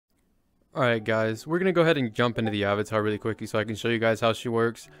Alright guys, we're going to go ahead and jump into the avatar really quickly so I can show you guys how she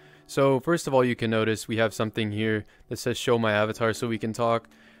works. So first of all, you can notice we have something here that says show my avatar so we can talk.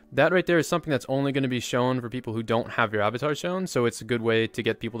 That right there is something that's only going to be shown for people who don't have your avatar shown, so it's a good way to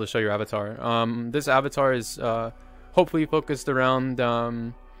get people to show your avatar. This avatar is hopefully focused around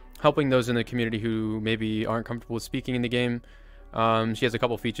helping those in the community who maybe aren't comfortable with speaking in the game. She has a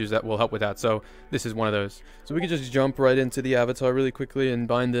couple features that will help with that, so this is one of those. So we can just jump right into the avatar really quickly and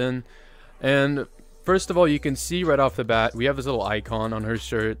bind in. And first of all, you can see right off the bat, we have this little icon on her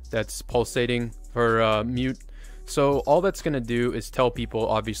shirt that's pulsating for mute. So all that's going to do is tell people,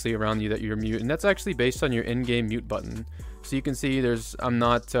 obviously, around you that you're mute. And that's actually based on your in-game mute button. So you can see I'm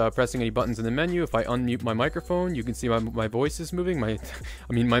not pressing any buttons in the menu. If I unmute my microphone, you can see my voice is moving.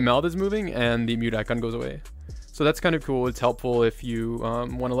 My mouth is moving, and the mute icon goes away. So that's kind of cool. It's helpful if you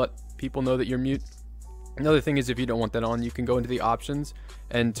want to let people know that you're mute. Another thing is, if you don't want that on, you can go into the options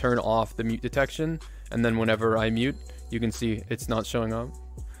and turn off the mute detection, and then whenever I mute, you can see it's not showing up.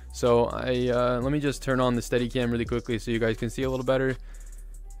 So let me just turn on the Steadicam really quickly so you guys can see a little better.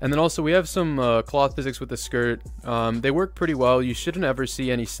 And then also we have some cloth physics with the skirt. They work pretty well. You shouldn't ever see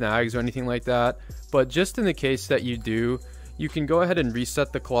any snags or anything like that, but just in the case that you do, you can go ahead and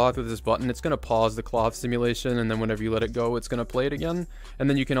reset the cloth with this button. It's going to pause the cloth simulation, and then whenever you let it go, it's going to play it again. And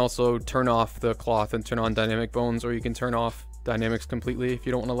then you can also turn off the cloth and turn on dynamic bones, or you can turn off dynamics completely if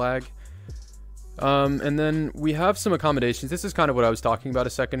you don't want to lag. And then we have some accommodations. This is kind of what I was talking about a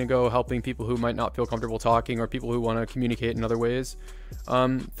second ago, helping people who might not feel comfortable talking or people who want to communicate in other ways.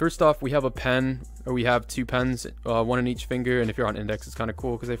 First off, we have a pen, or we have two pens, one in each finger, and if you're on index, it's kind of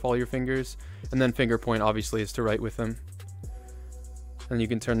cool because they follow your fingers. And then finger point obviously is to write with them. And you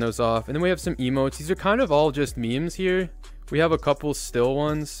can turn those off. And then we have some emotes. These are kind of all just memes here. We have a couple still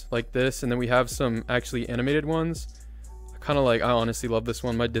ones like this, and then we have some actually animated ones. I honestly love this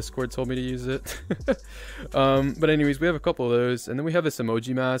one. My Discord told me to use it. But anyways, we have a couple of those, and then we have this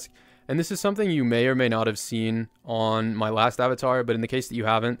emoji mask. And this is something you may or may not have seen on my last avatar, but in the case that you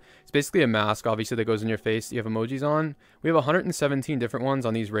haven't, it's basically a mask, obviously, that goes in your face that you have emojis on. We have 117 different ones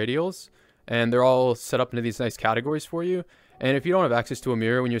on these radials, and they're all set up into these nice categories for you. And if you don't have access to a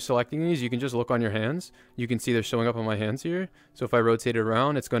mirror when you're selecting these, you can just look on your hands. You can see they're showing up on my hands here. So if I rotate it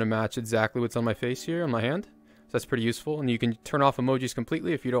around, it's going to match exactly what's on my face here on my hand. So that's pretty useful. And you can turn off emojis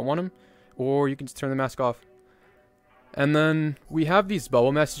completely if you don't want them, or you can just turn the mask off. And then we have these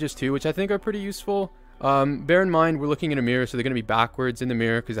bubble messages too, which I think are pretty useful. Bear in mind, we're looking in a mirror, so they're going to be backwards in the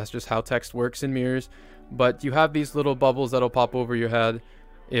mirror because that's just how text works in mirrors. But you have these little bubbles that'll pop over your head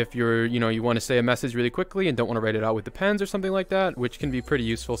if you're, you want to say a message really quickly and don't want to write it out with the pens or something like that, which can be pretty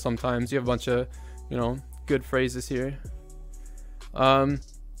useful sometimes. You have a bunch of, good phrases here.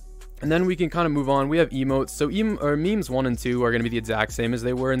 And then we can kind of move on. We have emotes. So memes 1 and 2 are going to be the exact same as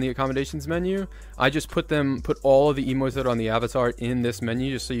they were in the accommodations menu. I just put all of the emotes that are on the avatar in this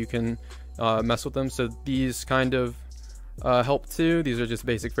menu just so you can mess with them. So these kind of help too. These are just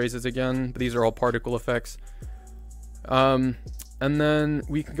basic phrases again, but these are all particle effects. And then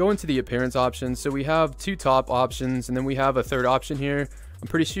we can go into the appearance options. So we have 2 top options, and then we have a 3rd option here. I'm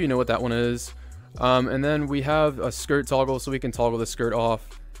pretty sure you know what that one is. And then we have a skirt toggle, so we can toggle the skirt off.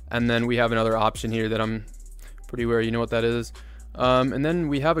 And then we have another option here that I'm pretty aware you know what that is. And then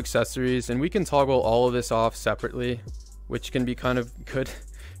we have accessories, and we can toggle all of this off separately, which can be kind of good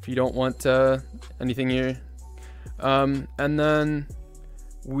if you don't want anything here. And then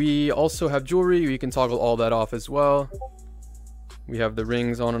we also have jewelry. We can toggle all that off as well. We have the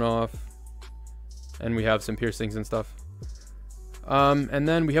rings on and off, and we have some piercings and stuff. And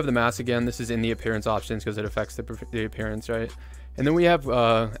then we have the mask again. This is in the appearance options because it affects the appearance, right? And then we have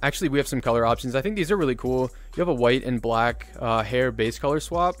actually we have some color options. I think these are really cool. You have a white and black hair base color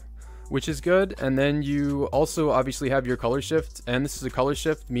swap, which is good. And then you also obviously have your color shift, and this is a color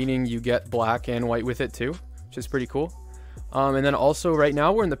shift, meaning you get black and white with it too, which is pretty cool. And then also right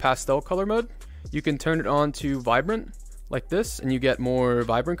now we're in the pastel color mode. You can turn it on to vibrant like this, and you get more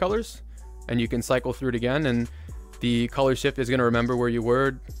vibrant colors, and you can cycle through it again, and the color shift is going to remember where you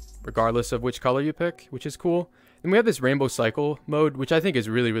were regardless of which color you pick, which is cool. And we have this rainbow cycle mode, which I think is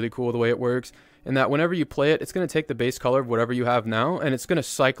really, really cool the way it works, in that whenever you play it, it's going to take the base color of whatever you have now, and it's going to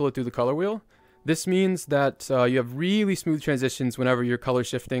cycle it through the color wheel. This means that you have really smooth transitions whenever you're color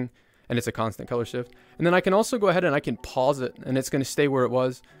shifting, and it's a constant color shift. And then I can also go ahead and I can pause it, and it's going to stay where it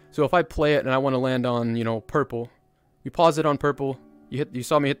was. So if I play it and I want to land on, purple, we pause it on purple. You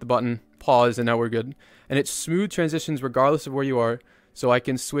saw me hit the button, pause, and now we're good. And it's smooth transitions regardless of where you are. So I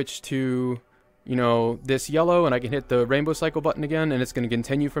can switch to, this yellow, and I can hit the rainbow cycle button again, and it's going to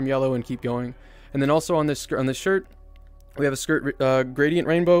continue from yellow and keep going. And then also on this shirt, we have a skirt gradient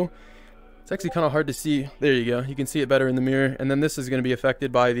rainbow. It's actually kind of hard to see. There you go. You can see it better in the mirror. And then this is going to be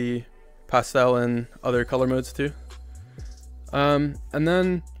affected by the pastel and other color modes too. And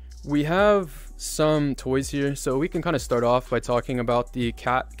then we have some toys here. So we can kind of start off by talking about the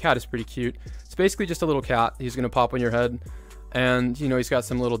cat. Cat is pretty cute. It's basically just a little cat. He's going to pop on your head. And, you know, he's got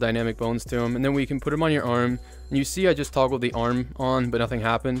some little dynamic bones to him. And then we can put him on your arm. And you see I just toggled the arm on, but nothing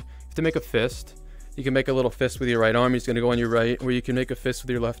happened. You have to make a fist. You can make a little fist with your right arm. He's going to go on your right. Or you can make a fist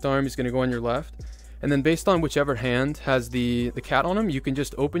with your left arm. He's going to go on your left. And then based on whichever hand has the cat on him, you can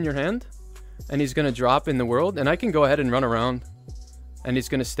just open your hand. And he's going to drop in the world. And I can go ahead and run around. And he's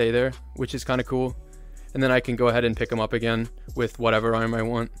going to stay there, which is kind of cool. And then I can go ahead and pick him up again with whatever arm I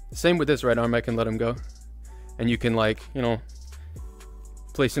want. Same with this right arm. I can let him go. And you can, like, you know,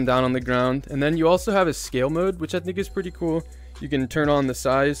 place him down on the ground. And then you also have a scale mode, which I think is pretty cool. You can turn on the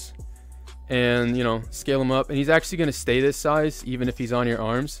size and, you know, scale him up. And he's actually going to stay this size even if he's on your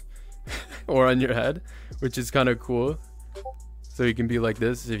arms or on your head, which is kind of cool. So you can be like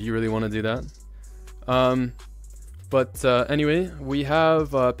this if you really want to do that. Anyway, we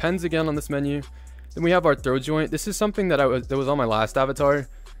have pens again on this menu. Then we have our throw joint. This is something that was on my last avatar,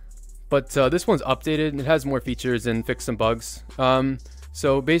 but this one's updated and it has more features and fixed some bugs.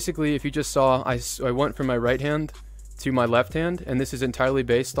 So basically, if you just saw, I went from my right hand to my left hand, and this is entirely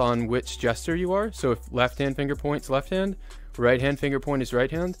based on which gesture you are. So if left hand finger points left hand, right hand finger point is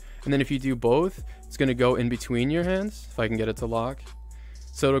right hand, and then if you do both, it's going to go in between your hands, if I can get it to lock.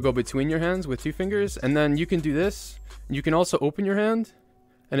 So it'll go between your hands with 2 fingers, and then you can do this. You can also open your hand,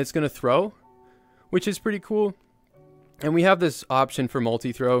 and it's going to throw, which is pretty cool. And we have this option for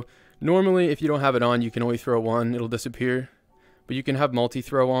multi-throw. Normally, if you don't have it on, you can only throw one, it'll disappear. But you can have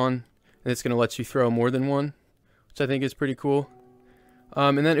multi-throw on, and it's going to let you throw more than one, which I think is pretty cool.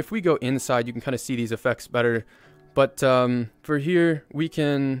 And then if we go inside, you can kind of see these effects better. But for here, we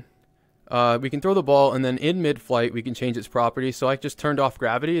can throw the ball, and then in mid-flight, we can change its property. So I just turned off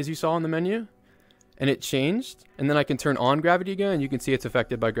gravity, as you saw on the menu, and it changed. And then I can turn on gravity again, and you can see it's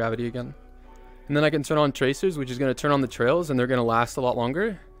affected by gravity again. And then I can turn on tracers, which is going to turn on the trails, and they're going to last a lot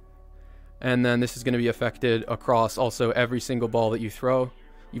longer. And then this is going to be affected across also every single ball that you throw,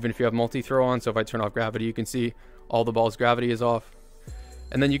 even if you have multi-throw on. So if I turn off gravity, you can see all the balls' gravity is off.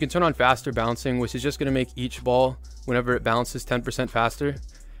 And then you can turn on faster bouncing, which is just going to make each ball, whenever it bounces, 10% faster.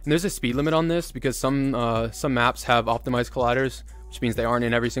 And there's a speed limit on this because some maps have optimized colliders, which means they aren't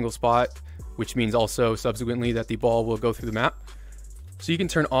in every single spot, which means also subsequently that the ball will go through the map. So you can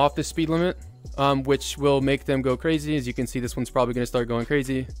turn off the speed limit, which will make them go crazy. As you can see, this one's probably going to start going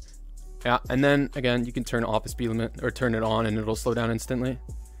crazy. Yeah, and then again, you can turn off the speed limit or turn it on and it'll slow down instantly.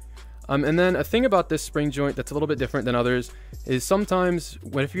 And then a thing about this spring joint that's a little bit different than others is sometimes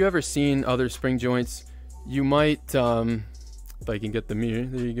if you ever seen other spring joints, you might, if I can get the mirror,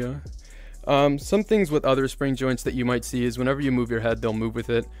 there you go. Some things with other spring joints that you might see is whenever you move your head, they'll move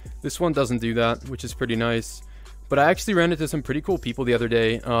with it. This one doesn't do that, which is pretty nice. But I actually ran into some pretty cool people the other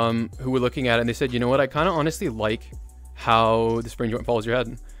day who were looking at it and they said, you know what, I kind of honestly like how the spring joint follows your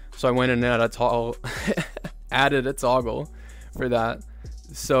head. So I went in and added a toggle for that.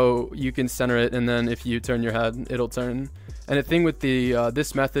 So you can center it, and then if you turn your head, it'll turn. And the thing with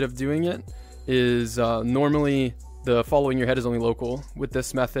this method of doing it is normally the following your head is only local. With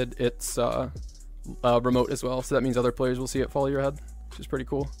this method, it's remote as well. So that means other players will see it follow your head, which is pretty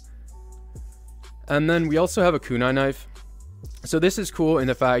cool. And then we also have a kunai knife. So this is cool in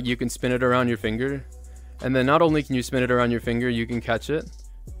the fact you can spin it around your finger. And then not only can you spin it around your finger, you can catch it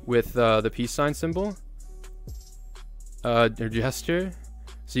with the peace sign symbol or gesture.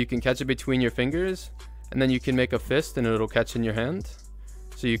 So you can catch it between your fingers, and then you can make a fist and it'll catch in your hand.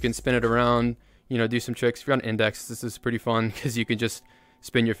 So you can spin it around, you know, do some tricks. If you're on index, this is pretty fun because you can just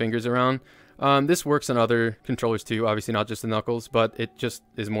spin your fingers around. This works on other controllers too, obviously not just the knuckles, but it just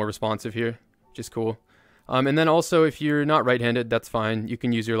is more responsive here, which is cool. And then also if you're not right-handed, that's fine. You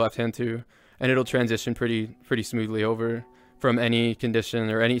can use your left hand too, and it'll transition pretty smoothly over from any condition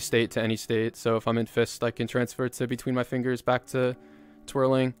or any state to any state. So if I'm in fist, I can transfer to between my fingers back to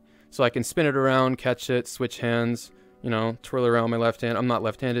twirling. So I can spin it around, catch it, switch hands, you know, twirl around my left hand. I'm not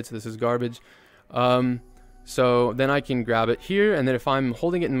left-handed, so this is garbage. So then I can grab it here, and then if I'm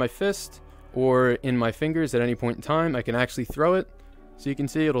holding it in my fist or in my fingers at any point in time, I can actually throw it. So you can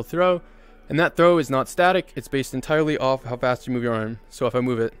see it'll throw, and that throw is not static. It's based entirely off how fast you move your arm. So if I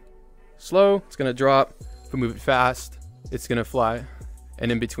move it slow, it's going to drop. If I move it fast, it's going to fly,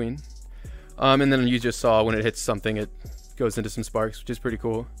 and in between. And then you just saw when it hits something, it goes into some sparks, which is pretty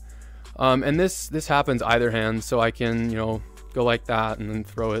cool. And this happens either hand, so I can, you know, go like that and then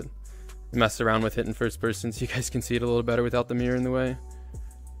throw it, mess around with it in first person so you guys can see it a little better without the mirror in the way.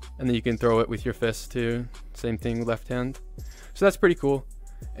 and then you can throw it with your fist too. Same thing, left hand. So that's pretty cool.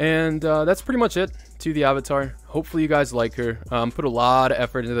 And that's pretty much it to the avatar. Hopefully you guys like her. Put a lot of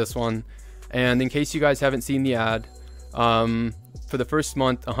effort into this one. And in case you guys haven't seen the ad, for the first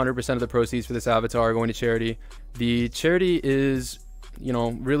month, 100% of the proceeds for this avatar are going to charity. The charity is, you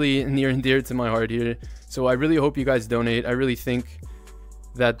know, really near and dear to my heart here. So I really hope you guys donate. I really think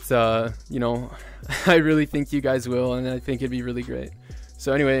that, you know, I really think you guys will, and I think it'd be really great.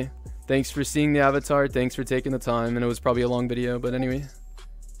 So anyway, thanks for seeing the avatar. Thanks for taking the time. And it was probably a long video, but anyway,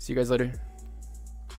 see you guys later.